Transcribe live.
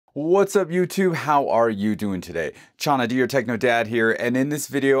What's up YouTube? How are you doing today? Chana D, your Techno Dad here, and in this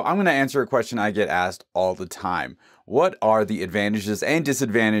video I'm going to answer a question I get asked all the time. What are the advantages and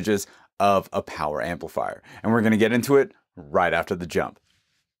disadvantages of a power amplifier? And we're going to get into it right after the jump.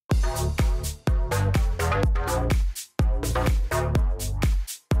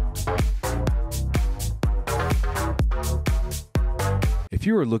 If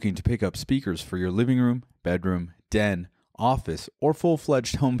you are looking to pick up speakers for your living room, bedroom, den, office, or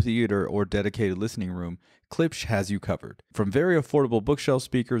full-fledged home theater or dedicated listening room, Klipsch has you covered. From very affordable bookshelf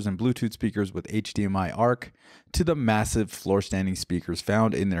speakers and Bluetooth speakers with HDMI ARC to the massive floor-standing speakers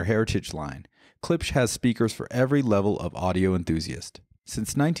found in their Heritage line, Klipsch has speakers for every level of audio enthusiast. Since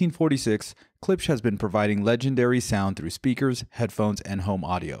 1946, Klipsch has been providing legendary sound through speakers, headphones, and home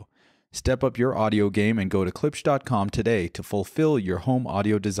audio. Step up your audio game and go to klipsch.com today to fulfill your home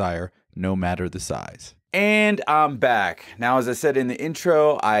audio desire, no matter the size. And I'm back. Now, as I said in the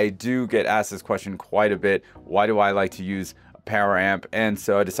intro, I do get asked this question quite a bit. Why do I like to use a power amp? And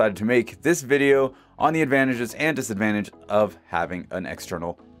so I decided to make this video on the advantages and disadvantages of having an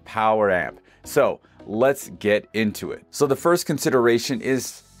external power amp. So let's get into it. So the first consideration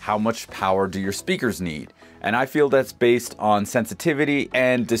is how much power do your speakers need? And I feel that's based on sensitivity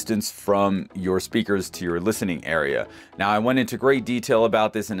and distance from your speakers to your listening area. Now, I went into great detail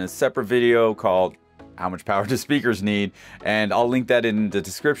about this in a separate video called How Much Power Do Speakers Need? And I'll link that in the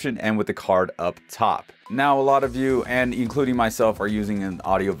description and with the card up top. Now, a lot of you, and including myself, are using an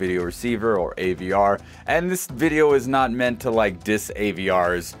audio video receiver or AVR. And this video is not meant to like diss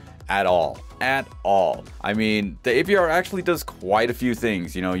AVRs at all. I mean, the AVR actually does quite a few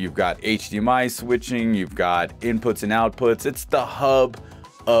things. You know, you've got HDMI switching, you've got inputs and outputs. It's the hub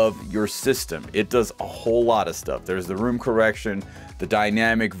of your system. It does a whole lot of stuff. There's the room correction, the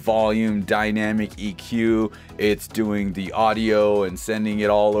dynamic volume, dynamic EQ. It's doing the audio and sending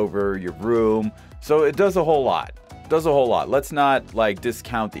it all over your room. So it does a whole lot. Let's not like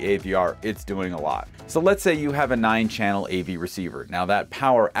discount the AVR. It's doing a lot. So let's say you have a 9-channel AV receiver. Now that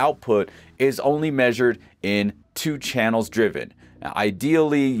power output is only measured in 2 channels driven. Now,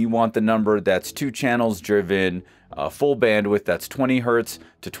 ideally, you want the number that's 2 channels driven, full bandwidth, that's 20 hertz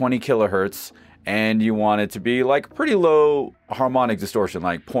to 20 kilohertz. And you want it to be like pretty low harmonic distortion,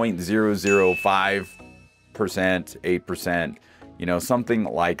 like 0.005%, 8%, you know, something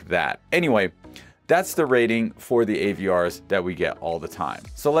like that. Anyway, that's the rating for the AVRs that we get all the time.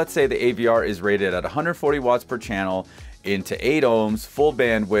 So let's say the AVR is rated at 140 watts per channel into 8 ohms, full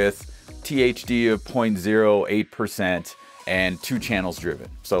bandwidth, THD of 0.08%, and 2 channels driven.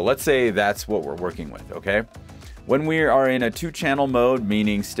 So let's say that's what we're working with, okay? When we are in a 2-channel mode,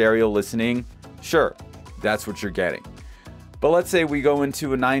 meaning stereo listening, sure, that's what you're getting. But let's say we go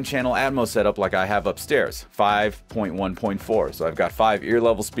into a 9-channel Atmos setup like I have upstairs, 5.1.4. So I've got 5 ear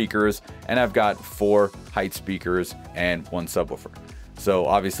level speakers and I've got 4 height speakers and 1 subwoofer. So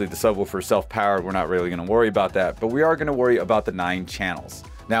obviously the subwoofer self-powered, we're not really gonna worry about that, but we are gonna worry about the 9 channels.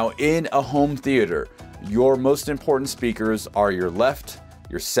 Now in a home theater, your most important speakers are your left,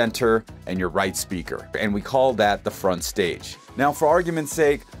 your center, and your right speaker. And we call that the front stage. Now, for argument's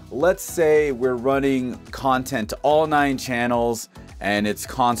sake, let's say we're running content to all 9 channels and it's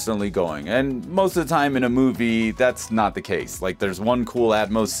constantly going. And most of the time in a movie, that's not the case. Like there's one cool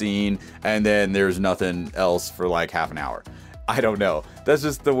Atmos scene and then there's nothing else for like half an hour. I don't know. That's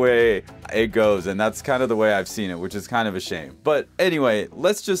just the way it goes. And that's kind of the way I've seen it, which is kind of a shame. But anyway,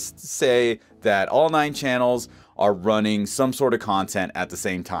 let's just say that all 9 channels are running some sort of content at the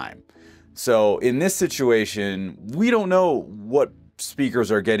same time. So in this situation, we don't know what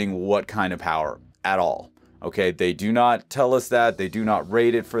speakers are getting what kind of power at all. Okay, they do not tell us that, they do not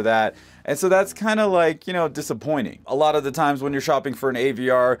rate it for that. And so that's kind of like, you know, disappointing. A lot of the times when you're shopping for an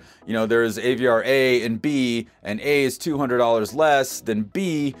AVR, you know, there's AVR A and B, and A is $200 less than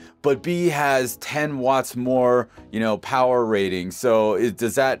B, but B has 10 watts more, you know, power rating. So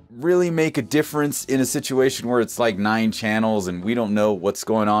does that really make a difference in a situation where it's like 9 channels and we don't know what's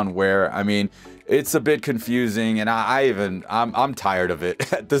going on where? I mean, it's a bit confusing, and I'm tired of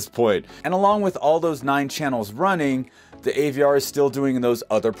it at this point. And along with all those 9 channels running, the AVR is still doing those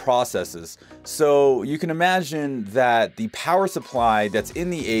other processes. So you can imagine that the power supply that's in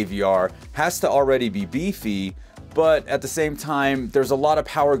the AVR has to already be beefy, but at the same time, there's a lot of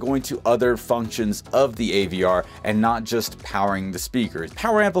power going to other functions of the AVR and not just powering the speakers.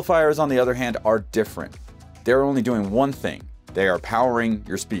 Power amplifiers, on the other hand, are different. They're only doing one thing. They are powering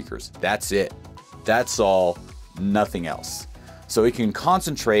your speakers. That's it. That's all, nothing else. So it can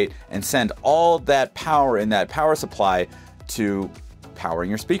concentrate and send all that power in that power supply to powering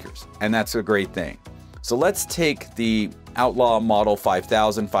your speakers. And that's a great thing. So let's take the Outlaw Model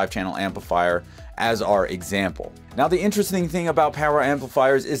 5000 5-channel amplifier as our example. Now, the interesting thing about power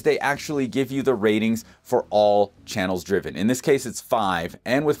amplifiers is they actually give you the ratings for all channels driven. In this case, it's 5,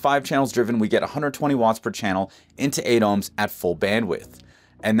 and with 5 channels driven, we get 120 watts per channel into 8 ohms at full bandwidth.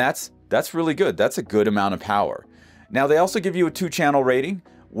 And that's really good. That's a good amount of power. Now, they also give you a 2-channel rating.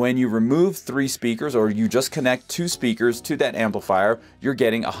 When you remove 3 speakers or you just connect 2 speakers to that amplifier, you're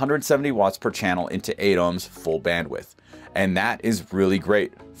getting 170 watts per channel into 8 ohms full bandwidth. And that is really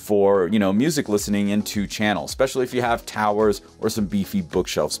great for, music listening in 2 channels, especially if you have towers or some beefy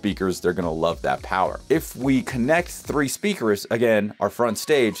bookshelf speakers. They're gonna love that power. If we connect 3 speakers, again, our front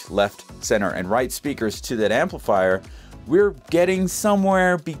stage, left, center, and right speakers to that amplifier, we're getting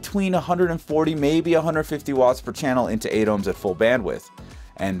somewhere between 140, maybe 150 watts per channel into 8 ohms at full bandwidth.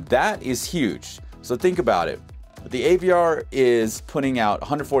 And that is huge. So think about it. The AVR is putting out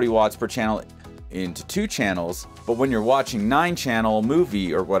 140 watts per channel into 2 channels, but when you're watching 9-channel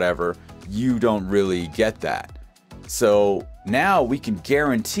movie or whatever, you don't really get that. So now we can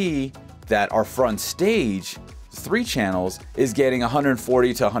guarantee that our front stage, 3 channels, is getting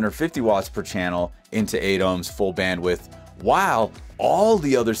 140 to 150 watts per channel into 8 ohms full bandwidth, while all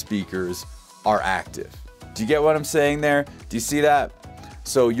the other speakers are active. Do you get what I'm saying there? Do you see that?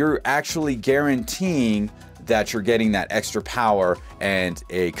 So you're actually guaranteeing that you're getting that extra power and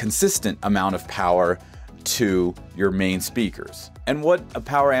a consistent amount of power to your main speakers. And what a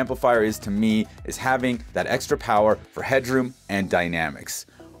power amplifier is to me is having that extra power for headroom and dynamics.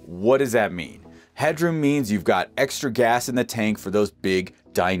 What does that mean? Headroom means you've got extra gas in the tank for those big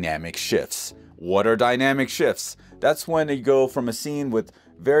dynamic shifts. What are dynamic shifts? That's when you go from a scene with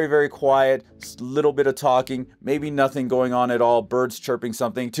very, very quiet, little bit of talking, maybe nothing going on at all, birds chirping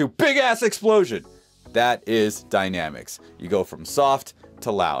something, to big ass explosion. That is dynamics. You go from soft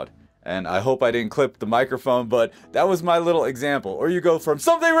to loud. And I hope I didn't clip the microphone, but that was my little example. Or you go from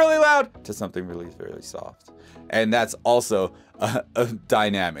something really loud to something really, really soft. And that's also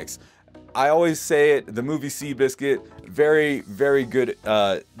dynamics. I always say it, the movie Seabiscuit, very, very good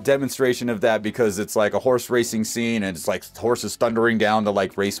demonstration of that, because it's like a horse racing scene and it's like horses thundering down the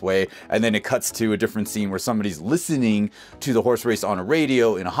raceway, and then it cuts to a different scene where somebody's listening to the horse race on a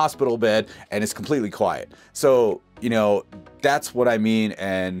radio in a hospital bed and it's completely quiet. So, that's what I mean,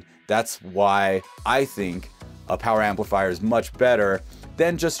 and that's why I think a power amplifier is much better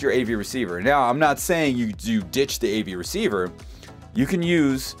than just your AV receiver. Now, I'm not saying you ditch the AV receiver. You can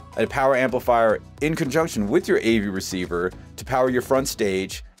use a power amplifier in conjunction with your AV receiver to power your front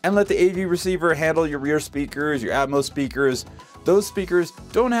stage, and let the AV receiver handle your rear speakers, your Atmos speakers. Those speakers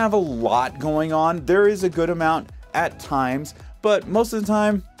don't have a lot going on. There is a good amount at times, but most of the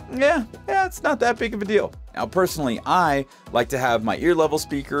time, yeah, it's not that big of a deal. Now, personally, I like to have my ear level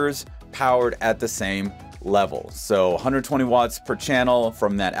speakers powered at the same level. So 120 watts per channel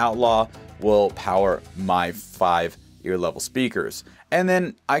from that Outlaw will power my 5 ear level speakers. And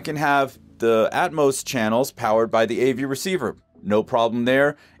then I can have the Atmos channels powered by the AV receiver. No problem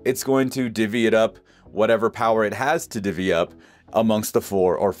there. It's going to divvy it up, whatever power it has to divvy up, amongst the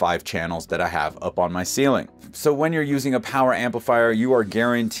 4 or 5 channels that I have up on my ceiling. So when you're using a power amplifier, you are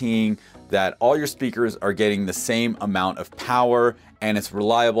guaranteeing that all your speakers are getting the same amount of power, and it's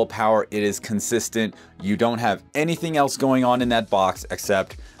reliable power. It is consistent. You don't have anything else going on in that box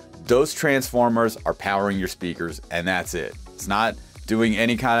except those transformers are powering your speakers, and that's it. It's not doing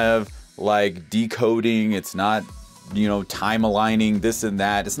any kind of decoding. It's not, time aligning this and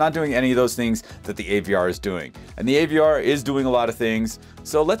that. It's not doing any of those things that the AVR is doing. And the AVR is doing a lot of things.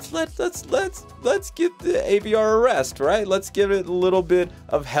 So let's give the AVR a rest, right? Let's give it a little bit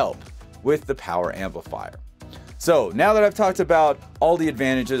of help with the power amplifier. So now that I've talked about all the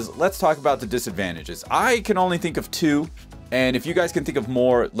advantages, let's talk about the disadvantages. I can only think of 2. And if you guys can think of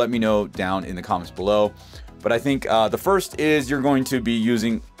more, let me know down in the comments below. But I think the first is you're going to be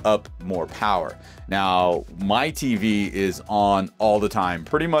using up more power. Now, my TV is on all the time.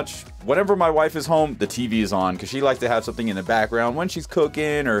 Pretty much whenever my wife is home, the TV is on, because she likes to have something in the background when she's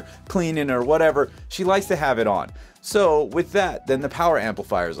cooking or cleaning or whatever. She likes to have it on. So with that, then the power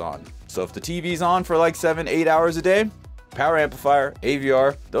amplifier is on. So if the TV's on for 7-8 hours a day, power amplifier,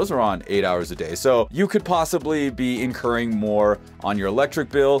 AVR, those are on 8 hours a day. So you could possibly be incurring more on your electric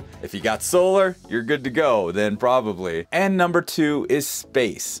bill. If you got solar, you're good to go then, probably. And number 2 is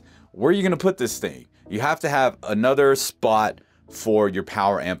space. Where are you gonna put this thing? You have to have another spot for your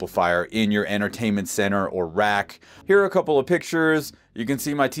power amplifier in your entertainment center or rack. Here are a couple of pictures. You can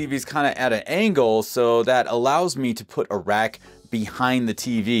see my TV's kind of at an angle, so that allows me to put a rack behind the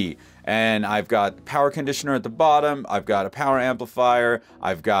TV. and I've got power conditioner at the bottom, I've got a power amplifier,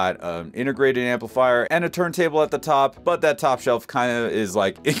 I've got an integrated amplifier and a turntable at the top, but that top shelf kind of is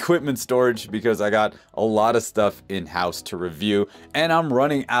like equipment storage because I got a lot of stuff in-house to review and I'm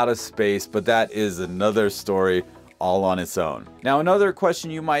running out of space, but that is another story all on its own. Now, another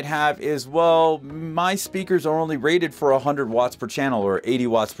question you might have is, well, my speakers are only rated for 100 watts per channel or 80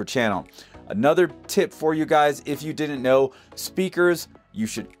 watts per channel. Another tip for you guys, if you didn't know, speakers, you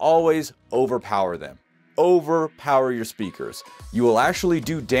should always overpower them. Overpower your speakers. You will actually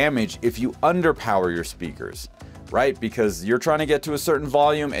do damage if you underpower your speakers, right? Because you're trying to get to a certain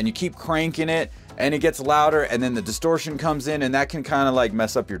volume and you keep cranking it and it gets louder and then the distortion comes in and that can kind of like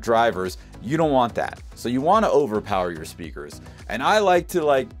mess up your drivers. You don't want that. So you want to overpower your speakers. And I like to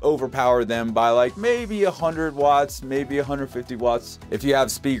like overpower them by like maybe 100 watts, maybe 150 watts. If you have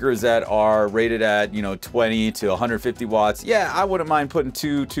speakers that are rated at, 20 to 150 watts, yeah, I wouldn't mind putting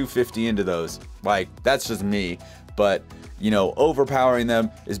 250 into those. Like, that's just me. But overpowering them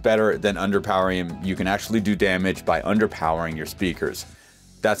is better than underpowering them. You can actually do damage by underpowering your speakers.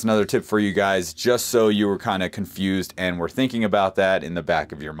 That's another tip for you guys, just so you were kind of confused and were thinking about that in the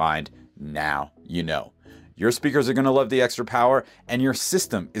back of your mind. Now you know. Your speakers are going to love the extra power and your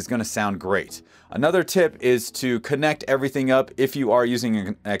system is going to sound great. Another tip is to connect everything up if you are using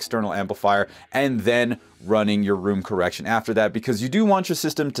an external amplifier and then running your room correction after that, because you do want your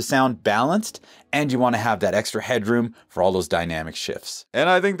system to sound balanced and you want to have that extra headroom for all those dynamic shifts. And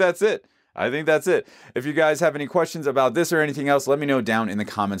I think that's it. If you guys have any questions about this or anything else, let me know down in the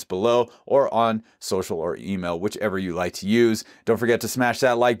comments below or on social or email, whichever you like to use. Don't forget to smash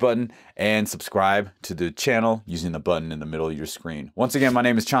that like button and subscribe to the channel using the button in the middle of your screen. Once again, my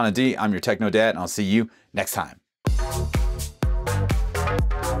name is Chana D. I'm your Techno Dad, and I'll see you next time.